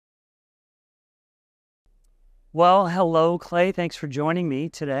Well, hello, Clay. Thanks for joining me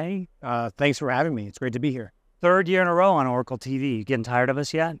today. Thanks for having me. It's great to be here. Third year in a row on Oracle TV. You getting tired of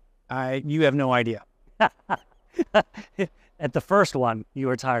us yet? You have no idea. At the first one, you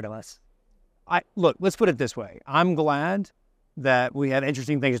were tired of us. Look, let's put it this way. I'm glad that we have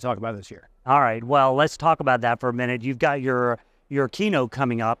interesting things to talk about this year. All right. Well, let's talk about that for a minute. You've got your keynote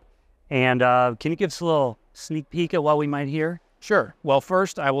coming up, and can you give us a little sneak peek at what we might hear? Sure. Well,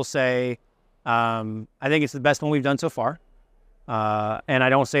 first, I will say I think it's the best one we've done so far, and I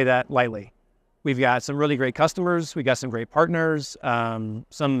don't say that lightly. We've got some really great customers. We got some great partners.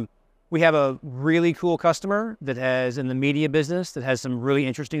 We have a really cool customer that has in the media business that has some really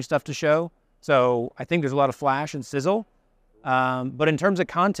interesting stuff to show. So I think there's a lot of flash and sizzle. But in terms of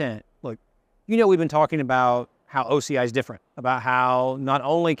content, look, we've been talking about how OCI is different, about how not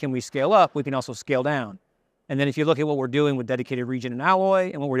only can we scale up, we can also scale down. And then if you look at what we're doing with dedicated region and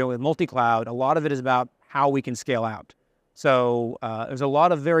Alloy and what we're doing with multi-cloud, a lot of it is about how we can scale out. So there's a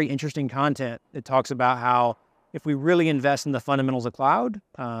lot of very interesting content that talks about how if we really invest in the fundamentals of cloud,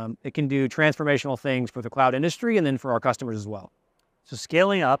 it can do transformational things for the cloud industry and then for our customers as well. So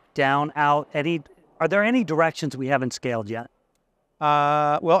scaling up, down, out, are there any directions we haven't scaled yet?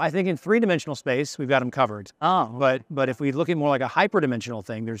 Well, I think in three-dimensional space, we've got them covered. Oh. But if we look at more like a hyperdimensional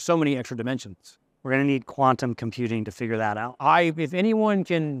thing, there's so many extra dimensions. We're going to need quantum computing to figure that out. If anyone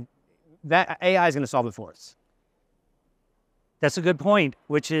can, that AI is going to solve it for us. That's a good point,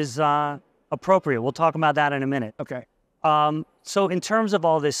 which is appropriate. We'll talk about that in a minute. Okay. So in terms of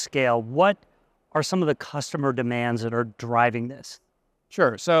all this scale, what are some of the customer demands that are driving this?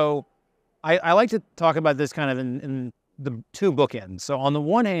 Sure. So I like to talk about this kind of in the two bookends. So on the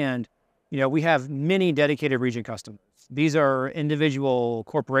one hand, we have many dedicated region customers. These are individual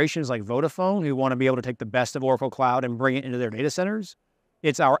corporations like Vodafone who want to be able to take the best of Oracle Cloud and bring it into their data centers.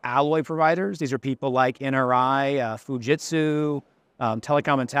 It's our Alloy providers. These are people like NRI, Fujitsu,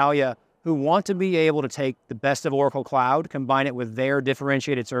 Telecom Italia, who want to be able to take the best of Oracle Cloud, combine it with their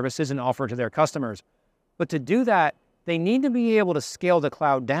differentiated services and offer it to their customers. But to do that, they need to be able to scale the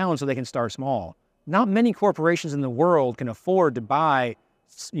cloud down so they can start small. Not many corporations in the world can afford to buy,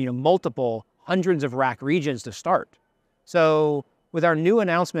 multiple hundreds of rack regions to start. So with our new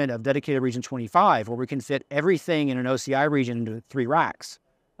announcement of dedicated region 25, where we can fit everything in an OCI region into 3 racks,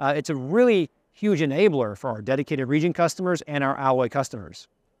 it's a really huge enabler for our dedicated region customers and our Alloy customers.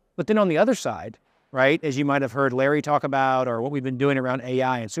 But then on the other side, right, as you might have heard Larry talk about, or what we've been doing around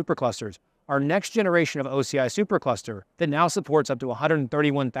AI and superclusters, our next generation of OCI supercluster that now supports up to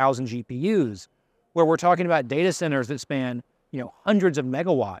 131,000 GPUs, where we're talking about data centers that span, hundreds of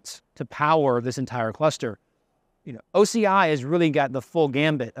megawatts to power this entire cluster. OCI has really got the full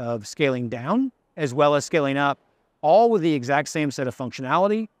gambit of scaling down as well as scaling up, all with the exact same set of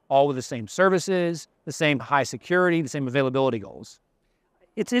functionality, all with the same services, the same high security, the same availability goals.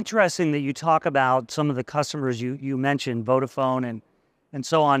 It's interesting that you talk about some of the customers you mentioned, Vodafone and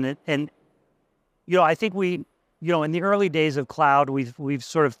so on. And I think we, in the early days of cloud, we've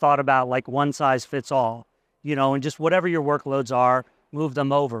sort of thought about like one size fits all, and just whatever your workloads are, move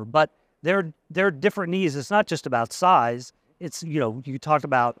them over. But there are different needs. It's not just about size. It's, you talked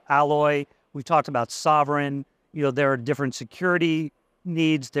about Alloy. We've talked about sovereign. There are different security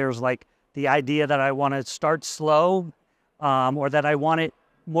needs. There's like the idea that I want to start slow or that I want it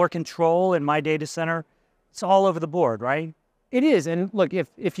more control in my data center. It's all over the board, right? It is. And look,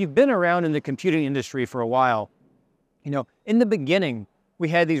 if you've been around in the computing industry for a while, in the beginning, we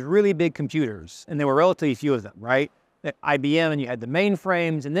had these really big computers, and there were relatively few of them, right? At IBM, and you had the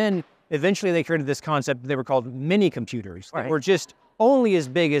mainframes, and then eventually they created this concept, they were called mini computers, right, that were just only as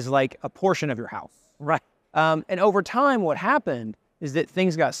big as like a portion of your house. Right. And over time, what happened is that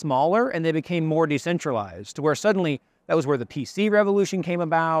things got smaller and they became more decentralized, to where suddenly that was where the PC revolution came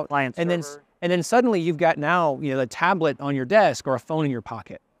about. Client server. And then suddenly you've got now, a tablet on your desk or a phone in your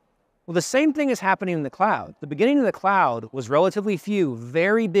pocket. Well, the same thing is happening in the cloud. The beginning of the cloud was relatively few,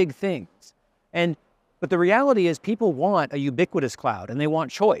 very big things. But the reality is people want a ubiquitous cloud and they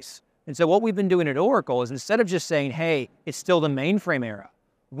want choice. And so what we've been doing at Oracle is instead of just saying, hey, it's still the mainframe era,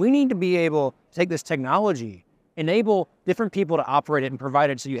 we need to be able to take this technology, enable different people to operate it and provide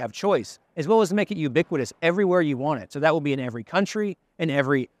it so you have choice, as well as make it ubiquitous everywhere you want it. So that will be in every country, in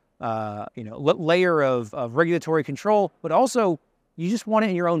every layer of regulatory control, but also you just want it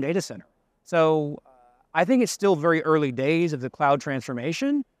in your own data center. So I think it's still very early days of the cloud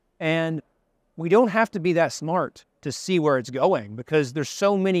transformation, and we don't have to be that smart to see where it's going because there's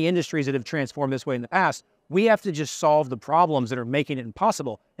so many industries that have transformed this way in the past. We have to just solve the problems that are making it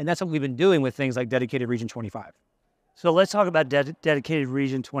impossible, and that's what we've been doing with things like Dedicated Region 25. So let's talk about Dedicated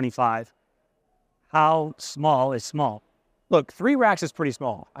Region 25. How small is small? Look, 3 racks is pretty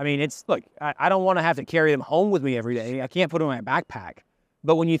small. I mean, look, I don't want to have to carry them home with me every day. I can't put them in my backpack.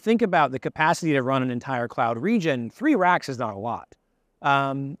 But when you think about the capacity to run an entire cloud region, 3 racks is not a lot.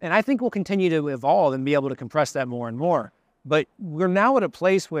 And I think we'll continue to evolve and be able to compress that more and more. But we're now at a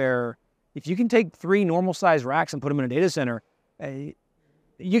place where if you can take 3 normal size racks and put them in a data center,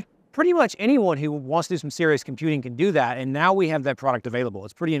 pretty much anyone who wants to do some serious computing can do that. And now we have that product available.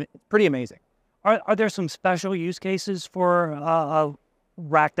 It's pretty amazing. Are there some special use cases for a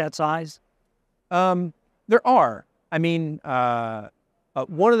rack that size? There are. I mean,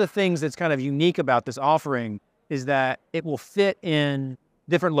 one of the things that's kind of unique about this offering is that it will fit in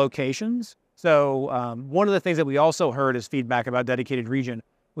different locations. So one of the things that we also heard as feedback about dedicated region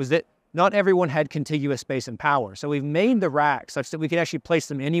was that not everyone had contiguous space and power. So we've made the racks such that we can actually place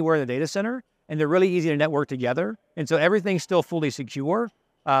them anywhere in the data center, and they're really easy to network together. And so everything's still fully secure,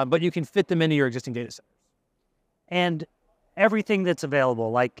 but you can fit them into your existing data centers. And everything that's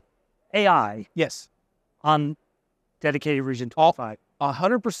available, like AI. Yes. On dedicated region 25.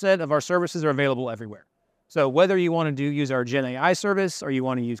 100% of our services are available everywhere. So whether you want to use our Gen AI service, or you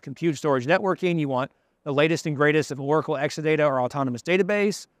want to use compute storage networking, you want the latest and greatest of Oracle Exadata or Autonomous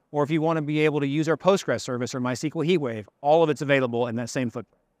Database, or if you want to be able to use our Postgres service or MySQL HeatWave, all of it's available in that same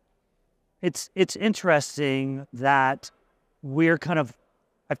footprint. It's interesting that we're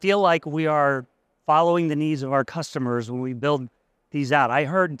I feel like we are following the needs of our customers when we build these out. I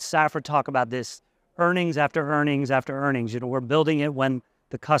heard Safra talk about this, earnings after earnings after earnings. We're building it when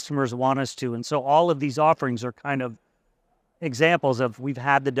the customers want us to. And so all of these offerings are kind of examples of we've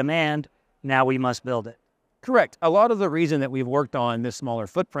had the demand, now we must build it. Correct. A lot of the reason that we've worked on this smaller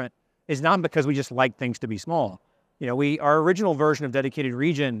footprint is not because we just like things to be small. Our original version of dedicated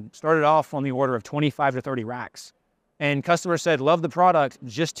region started off on the order of 25 to 30 racks. And customers said, love the product,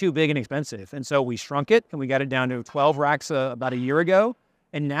 just too big and expensive. And so we shrunk it and we got it down to 12 racks about a year ago.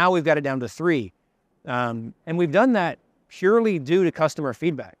 And now we've got it down to 3. And we've done that purely due to customer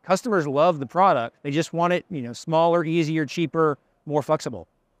feedback. Customers love the product. They just want it, smaller, easier, cheaper, more flexible.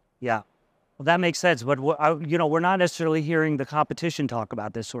 Yeah. Well, that makes sense. But, we're not necessarily hearing the competition talk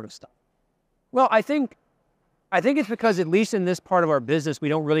about this sort of stuff. Well, I think it's because, at least in this part of our business, we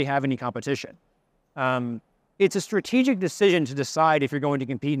don't really have any competition. It's a strategic decision to decide if you're going to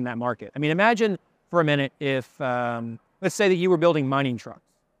compete in that market. I mean, imagine for a minute if, let's say that you were building mining trucks,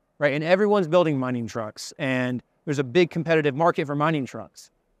 right? And everyone's building mining trucks, and there's a big competitive market for mining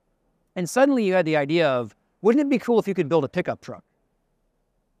trucks. And suddenly you had the idea of, wouldn't it be cool if you could build a pickup truck?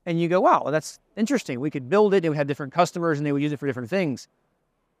 And you go, wow, that's interesting. We could build it, it would have different customers, and they would use it for different things.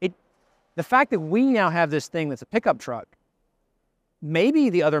 The fact that we now have this thing that's a pickup truck, maybe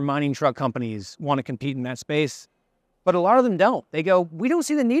the other mining truck companies want to compete in that space, but a lot of them don't. They go, we don't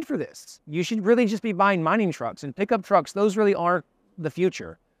see the need for this. You should really just be buying mining trucks, and pickup trucks, those really aren't the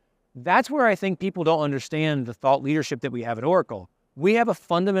future. That's where I think people don't understand the thought leadership that we have at Oracle. We have a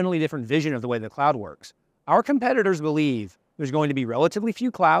fundamentally different vision of the way the cloud works. Our competitors believe there's going to be relatively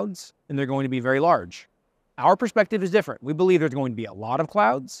few clouds, and they're going to be very large. Our perspective is different. We believe there's going to be a lot of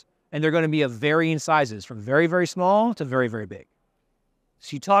clouds, and they're going to be of varying sizes, from very, very small to very, very big.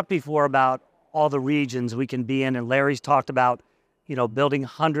 So you talked before about all the regions we can be in, and Larry's talked about, building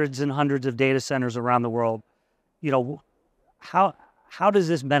hundreds and hundreds of data centers around the world. How does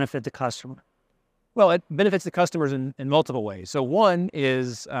this benefit the customer? Well, it benefits the customers in multiple ways. So one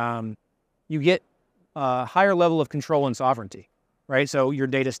is you get a higher level of control and sovereignty, right? So your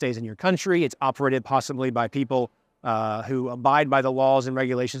data stays in your country. It's operated possibly by people who abide by the laws and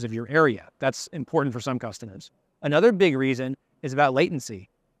regulations of your area. That's important for some customers. Another big reason is about latency.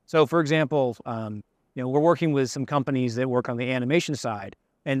 So for example, we're working with some companies that work on the animation side,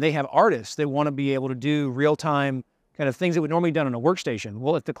 and they have artists that want to be able to do real-time kind of things that would normally be done on a workstation.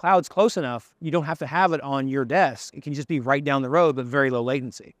 Well, if the cloud's close enough, you don't have to have it on your desk. It can just be right down the road, but very low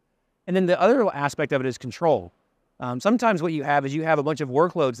latency. And then the other aspect of it is control. Sometimes what you have is you have a bunch of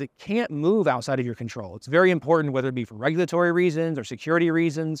workloads that can't move outside of your control. It's very important, whether it be for regulatory reasons or security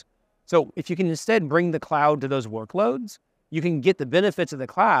reasons. So if you can instead bring the cloud to those workloads, you can get the benefits of the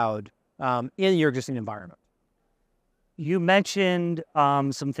cloud in your existing environment. You mentioned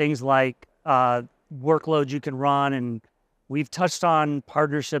some things like workloads you can run, and we've touched on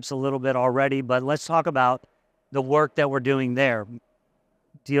partnerships a little bit already, but let's talk about the work that we're doing there.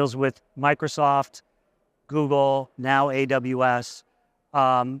 Deals with Microsoft, Google, now AWS.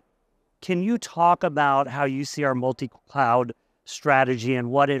 Can you talk about how you see our multi-cloud strategy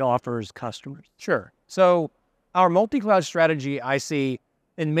and what it offers customers? Sure. So our multi-cloud strategy, I see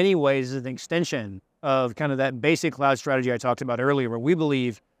in many ways as an extension of kind of that basic cloud strategy I talked about earlier, where we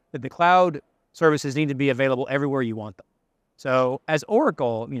believe that the cloud services need to be available everywhere you want them. So as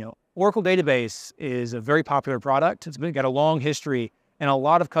Oracle, Oracle Database is a very popular product. It's got a long history, and a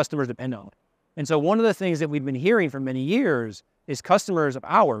lot of customers depend on it. And so one of the things that we've been hearing for many years is customers of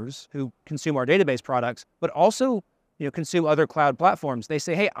ours who consume our database products, but also consume other cloud platforms. They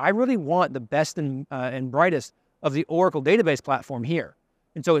say, hey, I really want the best and brightest of the Oracle database platform here.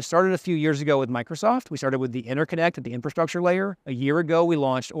 And so it started a few years ago with Microsoft. We started with the interconnect at the infrastructure layer. A year ago, we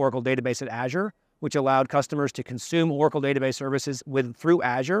launched Oracle Database at Azure, which allowed customers to consume Oracle database services through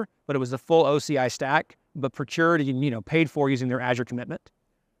Azure, but it was the full OCI stack, but procured and paid for using their Azure commitment.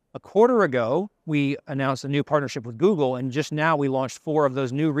 A quarter ago, we announced a new partnership with Google, and just now we launched 4 of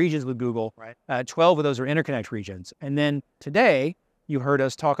those new regions with Google. Right. 12 of those are interconnect regions. And then today, you heard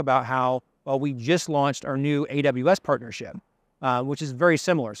us talk about how we just launched our new AWS partnership, which is very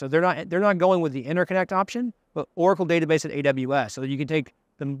similar. So they're not going with the interconnect option, but Oracle Database at AWS, so that you can take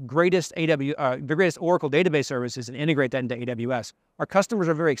the greatest Oracle database services and integrate that into AWS. Our customers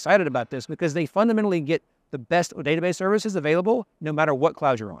are very excited about this because they fundamentally get the best database services available no matter what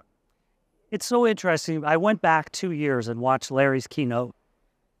cloud you're on. It's so interesting. I went back 2 years and watched Larry's keynote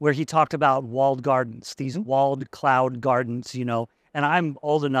where he talked about walled gardens, these walled cloud gardens, and I'm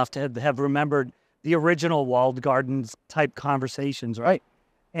old enough to have remembered the original walled gardens type conversations, right?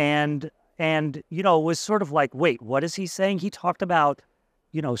 And it was sort of like, wait, what is he saying? He talked about,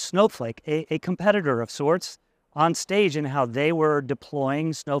 Snowflake, a competitor of sorts, on stage, and how they were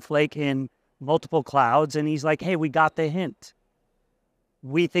deploying Snowflake in multiple clouds. And he's like, hey, we got the hint.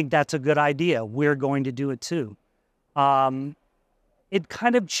 We think that's a good idea. We're going to do it too. It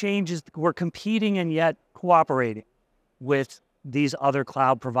kind of changes. We're competing and yet cooperating with these other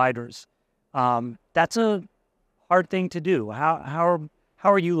cloud providers. That's a hard thing to do. How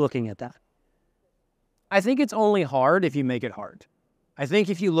are you looking at that? I think it's only hard if you make it hard. I think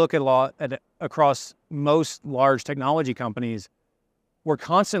if you look across most large technology companies, we're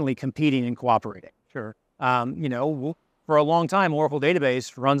constantly competing and cooperating. Sure. For a long time, Oracle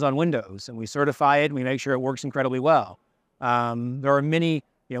Database runs on Windows, and we certify it, and we make sure it works incredibly well. There are many,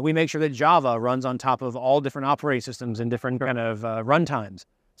 we make sure that Java runs on top of all different operating systems and different kind of runtimes.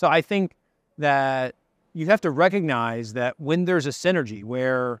 So I think that you have to recognize that when there's a synergy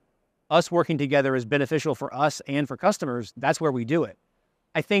where us working together is beneficial for us and for customers, that's where we do it.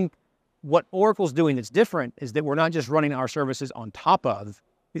 I think what Oracle's doing that's different is that we're not just running our services on top of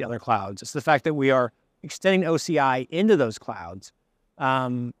the other clouds. It's the fact that we are extending OCI into those clouds,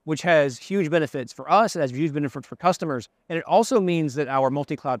 which has huge benefits for us. It has huge benefits for customers. And it also means that our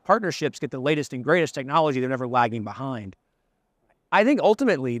multi-cloud partnerships get the latest and greatest technology. They're never lagging behind. I think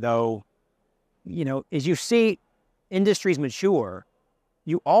ultimately, though, as you see industries mature,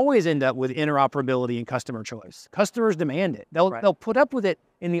 you always end up with interoperability and customer choice. Customers demand it. They'll put up with it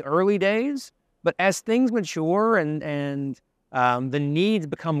in the early days, but as things mature and the needs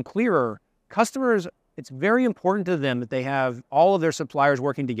become clearer, customers, it's very important to them that they have all of their suppliers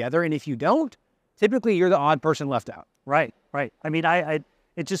working together. And if you don't, typically you're the odd person left out. Right. I mean,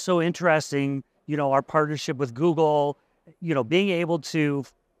 it's just so interesting, our partnership with Google, being able to,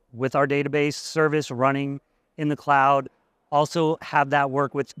 with our database service running in the cloud, also have that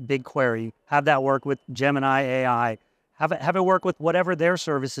work with BigQuery, have that work with Gemini AI, have it work with whatever their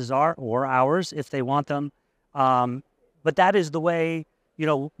services are, or ours if they want them. But that is the way,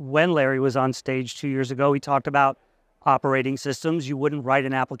 when Larry was on stage 2 years ago, he talked about operating systems. You wouldn't write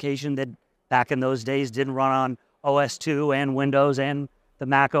an application that back in those days didn't run on OS2 and Windows and the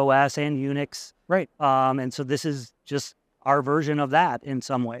Mac OS and Unix. Right. And so this is just our version of that in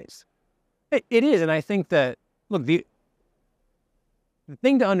some ways. It is. And I think that, look, the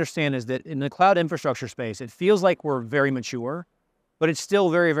thing to understand is that in the cloud infrastructure space, it feels like we're very mature, but it's still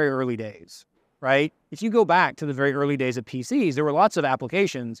very, very early days, right? If you go back to the very early days of PCs, there were lots of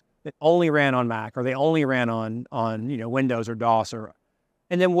applications that only ran on Mac, or they only ran on Windows or DOS.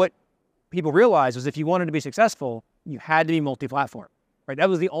 And then what people realized was if you wanted to be successful, you had to be multi-platform, right? That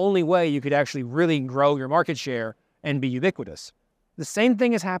was the only way you could actually really grow your market share and be ubiquitous. The same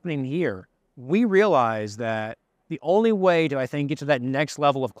thing is happening here. We realize that the only way to, I think, get to that next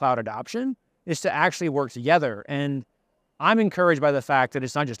level of cloud adoption is to actually work together. And I'm encouraged by the fact that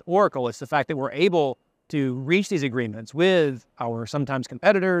it's not just Oracle, it's the fact that we're able to reach these agreements with our sometimes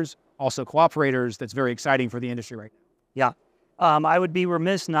competitors, also cooperators. That's very exciting for the industry right now. Yeah. I would be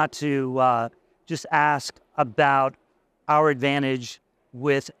remiss not to just ask about our advantage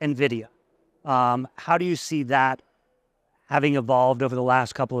with NVIDIA. How do you see that having evolved over the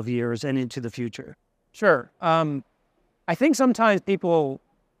last couple of years and into the future? Sure. I think sometimes people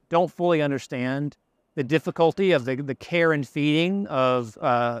don't fully understand the difficulty of the care and feeding of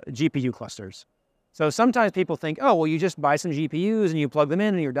GPU clusters. So sometimes people think, oh, well, you just buy some GPUs and you plug them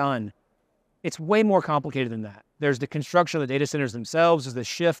in and you're done. It's way more complicated than that. There's the construction of the data centers themselves. There's the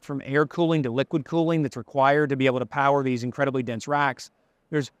shift from air cooling to liquid cooling that's required to be able to power these incredibly dense racks.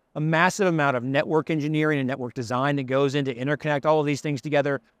 There's a massive amount of network engineering and network design that goes into interconnect all of these things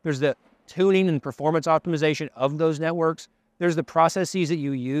together. There's the tuning and performance optimization of those networks. There's the processes that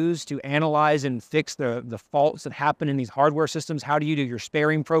you use to analyze and fix the faults that happen in these hardware systems. How do you do your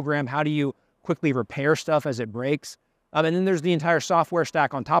sparing program? How do you quickly repair stuff as it breaks? And then there's the entire software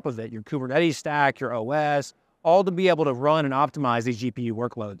stack on top of it, your Kubernetes stack, your OS, all to be able to run and optimize these GPU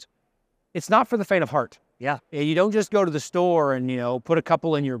workloads. It's not for the faint of heart. Yeah. You don't just go to the store and, put a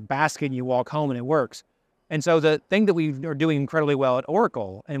couple in your basket and you walk home and it works. And so the thing that we are doing incredibly well at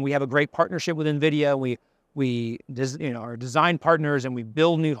Oracle, and we have a great partnership with NVIDIA, we are design partners and we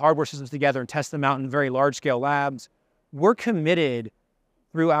build new hardware systems together and test them out in very large scale labs. We're committed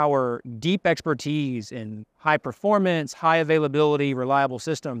through our deep expertise in high performance, high availability, reliable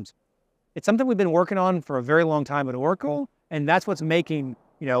systems. It's something we've been working on for a very long time at Oracle, and that's what's making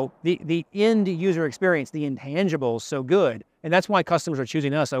the end user experience, the intangibles, so good. And that's why customers are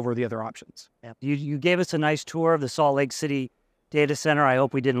choosing us over the other options. Yeah. You gave us a nice tour of the Salt Lake City data center. I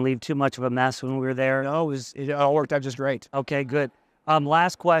hope we didn't leave too much of a mess when we were there. No, it all worked out just great. Okay, good.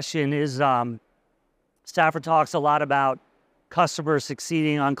 Last question is, Stafford talks a lot about customers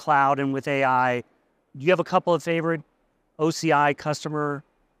succeeding on cloud and with AI. Do you have a couple of favorite OCI customer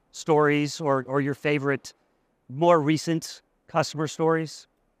stories or your favorite more recent customer stories?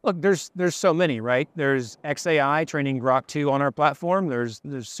 Look, there's so many, right? There's XAI training Grok 2 on our platform. There's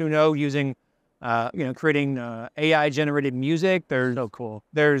Suno using, creating AI generated music. There's so cool.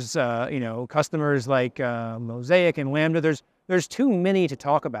 There's customers like Mosaic and Lambda. There's too many to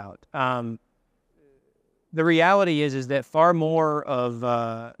talk about. The reality is that far more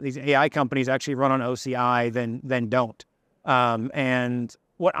of these AI companies actually run on OCI than don't. And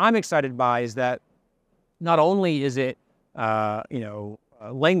what I'm excited by is that not only is it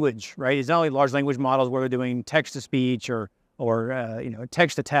language, right? It's not only large language models where they're doing text to speech or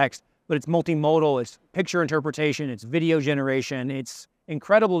text to text, but it's multimodal, it's picture interpretation, it's video generation. It's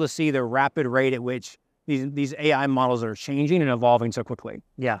incredible to see the rapid rate at which these AI models are changing and evolving so quickly.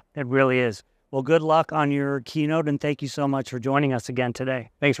 Yeah, it really is. Well, good luck on your keynote, and thank you so much for joining us again today.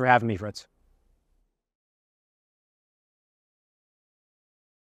 Thanks for having me, Fritz.